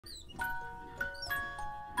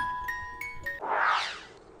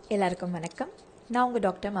எல்லாருக்கும் வணக்கம். நான் உங்கள்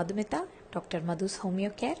Dr.Madhumitha, Dr.Madhu's Homeo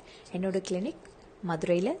Care. என்னோட கிளினிக்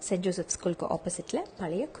மதுரையில் சென்ட் ஜோசப் ஸ்கூலுக்கு ஆப்போசிட்டில்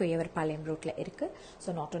பழைய குயவர்பாளையம் ரோட்டில் இருக்குது.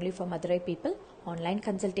 So not only for Madurai people, online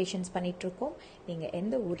consultations பண்ணிகிட்ருக்கோம். நீங்கள்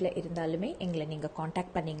எந்த ஊரில் இருந்தாலுமே எங்களை நீங்கள்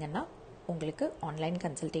காண்டாக்ட் பண்ணிங்கன்னா உங்களுக்கு ஆன்லைன்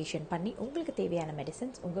கன்சல்டேஷன் பண்ணி உங்களுக்கு தேவையான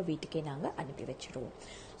மெடிசன்ஸ் உங்கள் வீட்டுக்கே நாங்கள் அனுப்பி வச்சுருவோம்.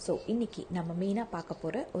 ஸோ இன்றைக்கி நம்ம மெயினாக பார்க்க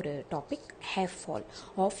போகிற ஒரு topic hair fall.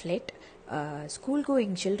 Of late school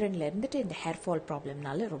going சில்ட்ரனில் இருந்துட்டு இந்த ஹேர் ஃபால்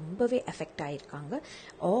ப்ராப்ளம்னால ரொம்பவே எஃபெக்ட் ஆகியிருக்காங்க.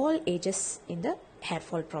 ஆல் ஏஜஸ் இந்த ஹேர்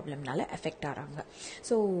ஃபால் ப்ராப்ளம்னால எஃபெக்ட் ஆகிறாங்க.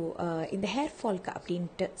 ஸோ இந்த ஹேர் ஃபால்க்கு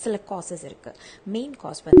அப்படின்ட்டு சில காசஸ் இருக்குது. மெயின்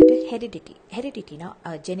காஸ் வந்துட்டு ஹெரிடிட்டினா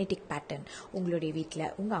ஜெனட்டிக் பேட்டர்ன். உங்களுடைய வீட்டில்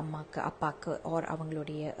உங்கள் அம்மாவுக்கு அப்பாவுக்கு ஆர்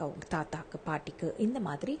அவங்களுடைய தாத்தாக்கு பாட்டிக்கு இந்த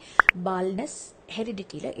மாதிரி பால்னஸ்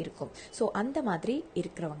ஹெரிடிட்டியில் இருக்கும். ஸோ அந்த மாதிரி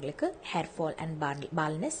இருக்கிறவங்களுக்கு hair fall and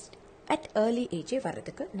baldness at early AJ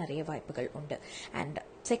வர்றதுக்கு நிறைய வாய்ப்புகள் உண்டு. அண்ட்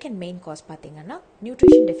செகண்ட் மெயின் காஸ் பார்த்தீங்கன்னா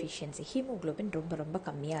நியூட்ரிஷன் டெஃபிஷியன்சி. ஹீமோக்ளோபின் ரொம்ப ரொம்ப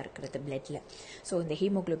கம்மியாக இருக்கிறது பிளட்டில். ஸோ இந்த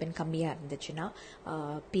ஹீமோக்ளோபின் கம்மியாக இருந்துச்சுன்னா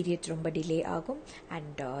பீரியட்ஸ் ரொம்ப டிலே ஆகும்.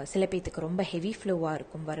 அண்ட் சில பேர்த்துக்கு ரொம்ப ஹெவி ஃப்ளோவாக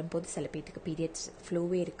இருக்கும் வரும்போது, சில பேர்த்துக்கு பீரியட்ஸ்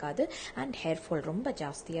ஃப்ளோவே இருக்காது. அண்ட் ஹேர் ஃபால் ரொம்ப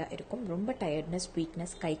ஜாஸ்தியாக இருக்கும். ரொம்ப டயர்ட்னஸ்,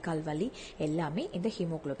 வீக்னஸ், கை கால் வலி எல்லாமே இந்த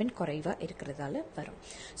ஹீமோக்ளோபின் குறைவாக இருக்கிறதால வரும்.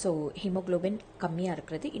 ஸோ ஹீமோக்ளோபின் கம்மியாக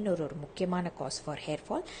இருக்கிறது இன்னொரு முக்கியமான cause for hair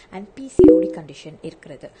fall. And PCOD condition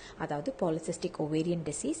இருக்கிறது, அதாவது polycystic ovarian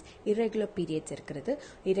disease. Irregular periods இருக்கிறது.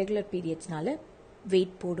 Irregular பீரியட்ஸ்னால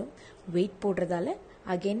wait போடுறதால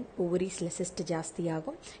again ஓவரிஸில் cyst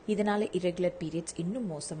ஜாஸ்தியாகும். இதனால் இரெகுலர் பீரியட்ஸ் இன்னும்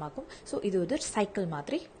மோசமாகும். ஸோ இது ஒரு சைக்கிள்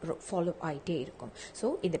மாதிரி ஃபாலோ ஆகிட்டே இருக்கும். ஸோ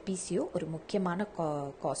இந்த PCO ஒரு முக்கியமான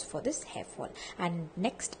cause for this hair fall. And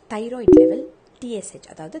next thyroid level, TSH,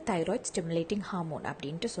 அதாவது தைராய்டு ஸ்டிமுலேட்டிங் ஹார்மோன்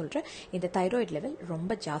அப்படின்ட்டு சொல்கிற இந்த தைராய்டு லெவல்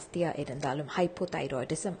ரொம்ப ஜாஸ்தியாக இருந்தாலும்,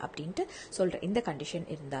 ஹைப்போதைராய்டிசம் அப்படின்ட்டு சொல்கிற இந்த கண்டிஷன்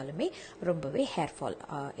இருந்தாலுமே ரொம்பவே ஹேர் ஃபால்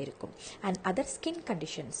இருக்கும். And other skin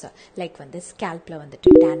conditions like ஸ்கேல்பில்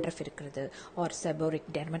dandruff இருக்கிறது ஆர் செபோரிக்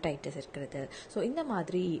டெர்மடைட்டிஸ் இருக்கிறது. ஸோ இந்த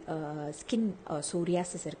மாதிரி ஸ்கின்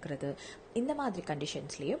சோரியாசிஸ் இருக்கிறது. இந்த மாதிரி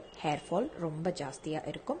கண்டிஷன்ஸ்லேயும் ஹேர் ஃபால் ரொம்ப ஜாஸ்தியாக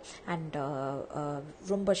இருக்கும். அண்ட்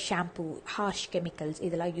ரொம்ப ஷாம்பூ, ஹார்ஷ் கெமிக்கல்ஸ்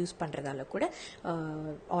இதெல்லாம் யூஸ் பண்ணுறதால கூட,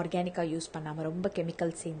 ஆர்கானிக்காக யூஸ் பண்ணாமல் ரொம்ப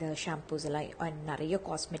கெமிக்கல்ஸ் இந்த ஷாம்பூஸ் எல்லாம் அண்ட் நிறைய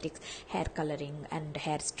cosmetics, hair colouring and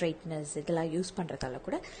hair straighteners இதெல்லாம் யூஸ் பண்ணுறதால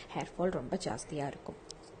கூட ஹேர் ஃபால் ரொம்ப ஜாஸ்தியாக இருக்கும்.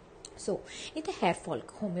 ஸோ இந்த ஹேர்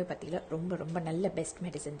ஃபால்க்கு ஹோமியோபதியில் ரொம்ப ரொம்ப நல்ல பெஸ்ட்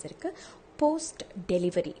மெடிசன்ஸ் இருக்குது. போஸ்ட்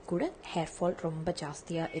டெலிவரி கூட ஹேர் ஃபால் ரொம்ப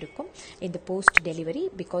ஜாஸ்தியாக இருக்கும். இந்த post delivery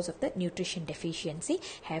because of the nutrition deficiency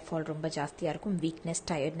hair fall ரொம்ப ஜாஸ்தியாக இருக்கும். வீக்னஸ்,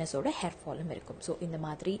 டயர்ட்னஸோட ஹேர் ஃபாலும் இருக்கும். ஸோ இந்த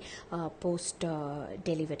மாதிரி போஸ்ட்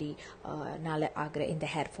டெலிவரினால ஆகிற இந்த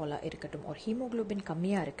ஹேர் ஃபாலாக இருக்கட்டும், ஒரு ஹீமோக்ளோபின்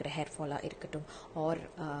கம்மியாக இருக்கிற ஹேர் ஃபாலாக இருக்கட்டும், ஆர்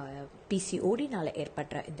PCODனால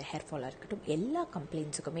ஏற்படுற இந்த ஹேர் ஃபாலாக இருக்கட்டும், எல்லா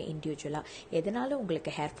கம்ப்ளைண்ட்ஸுக்குமே இண்டிவிஜுவலாக எதனால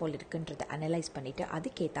உங்களுக்கு ஹேர் ஃபால் இருக்குன்றதை அனலைஸ் பண்ணிவிட்டு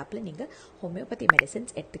அதுக்கேற்றாப்புல நீங்கள் ஹோமியோபதி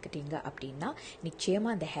மெடிசன்ஸ் எடுத்துக்கிட்டீங்க அப்படின்னா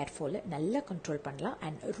நிச்சயமாக அந்த ஹேர் ஃபாலை நல்லா கண்ட்ரோல் பண்ணலாம்.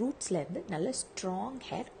 அண்ட் ரூட்ஸ்லேருந்து நல்ல ஸ்ட்ராங்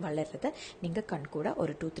ஹேர் வளர்றதை நீங்கள் கண்கூட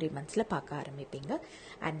ஒரு 2-3 மந்த்ஸில் பார்க்க ஆரம்பிப்பீங்க.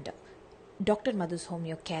 அண்ட் டாக்டர் மதுஸ்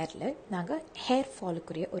ஹோமியோ கேரில் நாங்கள் ஹேர்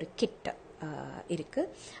ஃபாலுக்குரிய ஒரு கிட்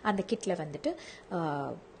இருக்குது. அந்த கிட்டில்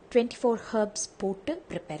 24 ஹெர்ப்ஸ் போட்டு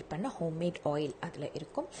ப்ரிப்பேர் பண்ண ஹோம்மேட் ஆயில் அதில்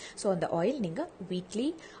இருக்கும். ஸோ அந்த ஆயில் நீங்கள் weekly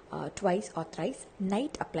twice or thrice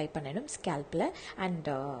night apply பண்ணணும் ஸ்கேல்பில். அண்ட்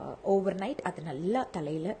ஓவர் நைட் அது நல்லா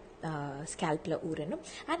தலையில் ஸ்கேல்பில் ஊறணும்.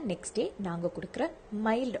 அண்ட் நெக்ஸ்ட் டே நாங்கள் கொடுக்குற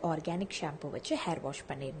மைல்டு ஆர்கானிக் ஷாம்பு வச்சு ஹேர் வாஷ்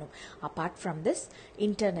பண்ணிடணும். அப்பார்ட் ஃப்ரம் திஸ்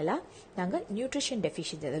இன்டர்னலாக நாங்கள் நியூட்ரிஷன்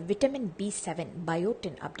டெஃபிஷியன்சி, அதாவது விட்டமின் B7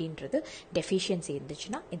 பயோட்டின் அப்படின்றது டெஃபிஷியன்சி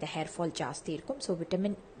இருந்துச்சுன்னா இந்த ஹேர் ஃபால் ஜாஸ்தி இருக்கும். So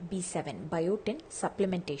vitamin B7 biotin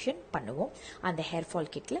supplementation பண்ணுவோம். அந்த ஹேர்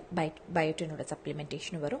ஃபால் கிட்டில் பயோட்டினோட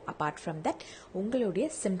சப்ளிமெண்டேஷன் வரும். அப்பார்ட் ஃப்ரம் தட் உங்களுடைய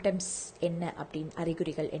சிம்டம்ஸ் என்ன அப்படின்னு,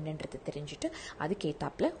 அறிகுறிகள் என்னன்றது தெரிஞ்சுட்டு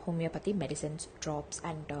அதுக்கேற்றாப்புல homeopathy medicines, drops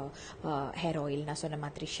and hair oil, நான் சொன்ன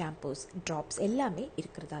மாதிரி ஷாம்பூஸ், ட்ராப்ஸ் எல்லாமே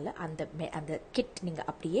இருக்கிறதால அந்த கிட் நீங்கள்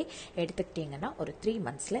அப்படியே எடுத்துக்கிட்டீங்கன்னா ஒரு 3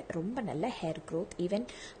 மந்த்ஸில் ரொம்ப நல்ல ஹேர் க்ரோத், ஈவன்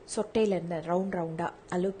சொட்டையிலேருந்து ரவுண்டாக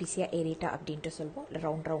அலோபீசியா ஏரிட்டா அப்படின்ட்டு சொல்லுவோம்,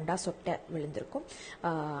 ரவுண்டாக சொட்டை விழுந்திருக்கும்.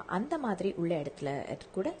 அந்த மாதிரி உள்ள இடத்துல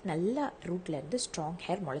கூட நல்லா ரூட்லேருந்து ஸ்ட்ராங்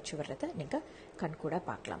ஹேர் முளைச்சி வர்றதை நீங்கள் கண்கூட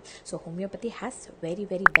பார்க்கலாம். So homeopathy has very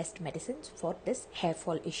very best medicines for this hair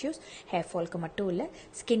fall issues. Hair ஃபால்க்கு மட்டும் இல்லை,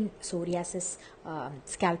 skin psoriasis,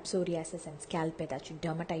 scalp psoriasis and scalp ஏதாச்சும்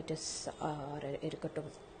டெர்மடைட்டிஸ் இருக்கட்டும்,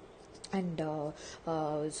 and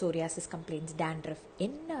psoriasis complaints, dandruff,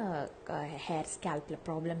 என்ன hair scalp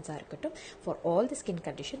problems இருக்கட்டும், for all the skin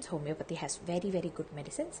conditions homeopathy has very very good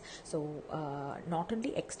medicines. So not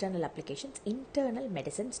only external applications, internal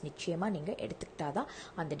medicines நிச்சயமா நீங்க எடுத்துக்கிட்டாதான்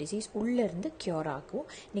அந்த disease உள்ள இருந்து cure ஆகும்.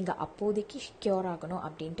 நீங்க அப்போதைக்கு கியூர் ஆகணும்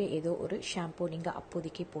அப்படின்ட்டு ஏதோ ஒரு ஷாம்பு நீங்க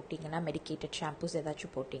அப்போதைக்கு போட்டிங்கன்னா, மெடிக்கேட்டட் ஷாம்பூஸ்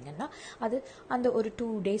ஏதாச்சும் போட்டிங்கன்னா அது அந்த ஒரு 2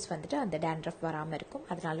 days வந்துட்டு அந்த டேண்ட்ரஃப் வராமல் இருக்கும்.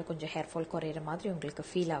 அதனால கொஞ்சம் ஹேர் ஃபால் குறையிற மாதிரி உங்களுக்கு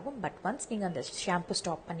ஃபீல் ஆகும். பட் ஒன்ஸ் நீங்கள் அந்த ஷாம்பு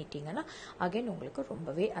ஸ்டாப் பண்ணிட்டீங்கன்னா அகைன் உங்களுக்கு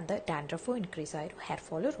ரொம்பவே அந்த டேண்ட்ரஃபும் இன்க்ரீஸ் ஆயிரும், ஹேர்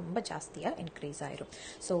ஃபாலும் ரொம்ப ஜாஸ்தியாக இன்க்ரீஸ் ஆயிரும்.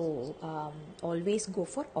 So always go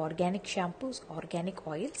for organic shampoos, organic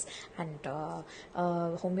oils and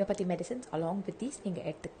homeopathy medicines along with these நீங்கள்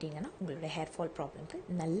எடுத்துக்கிட்டிங்கன்னா உங்களோட ஹேர் ஃபால் ப்ராப்ளம்க்கு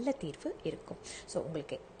நல்ல தீர்வு இருக்கும். ஸோ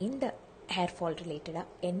உங்களுக்கு இந்த ஹேர் ஃபால் ரிலேட்டடாக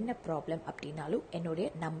என்ன ப்ராப்ளம் அப்படின்னாலும் என்னுடைய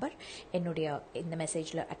நம்பர் என்னுடைய இந்த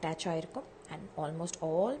மெசேஜில் அட்டாச் ஆகிருக்கும். அண்ட் ஆல்மோஸ்ட்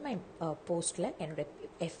ஆல் மை போஸ்ட்டில் என்னோட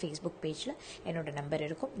ஃபேஸ்புக் பேஜில் என்னோடய நம்பர்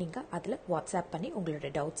இருக்கும். நீங்கள் அதில் வாட்ஸ்அப் பண்ணி உங்களோட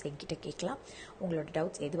டவுட்ஸ் என்கிட்ட கேட்கலாம். உங்களோட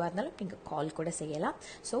டவுட்ஸ் எதுவாக இருந்தாலும் நீங்கள் கால் கூட செய்யலாம்.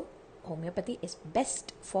 So homeopathy is best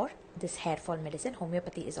for this hair fall medicine.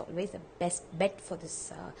 Homeopathy is always the best bet for this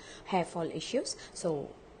hair fall issues. So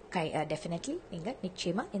definitely நீங்கள்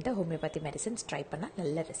நிச்சயமாக இந்த ஹோமியோபதி மெடிசன்ஸ் ட்ரை பண்ணால்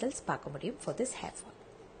நல்ல ரிசல்ட்ஸ் பார்க்க முடியும் ஃபார் திஸ் ஹேர் ஃபால்.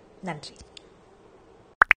 நன்றி.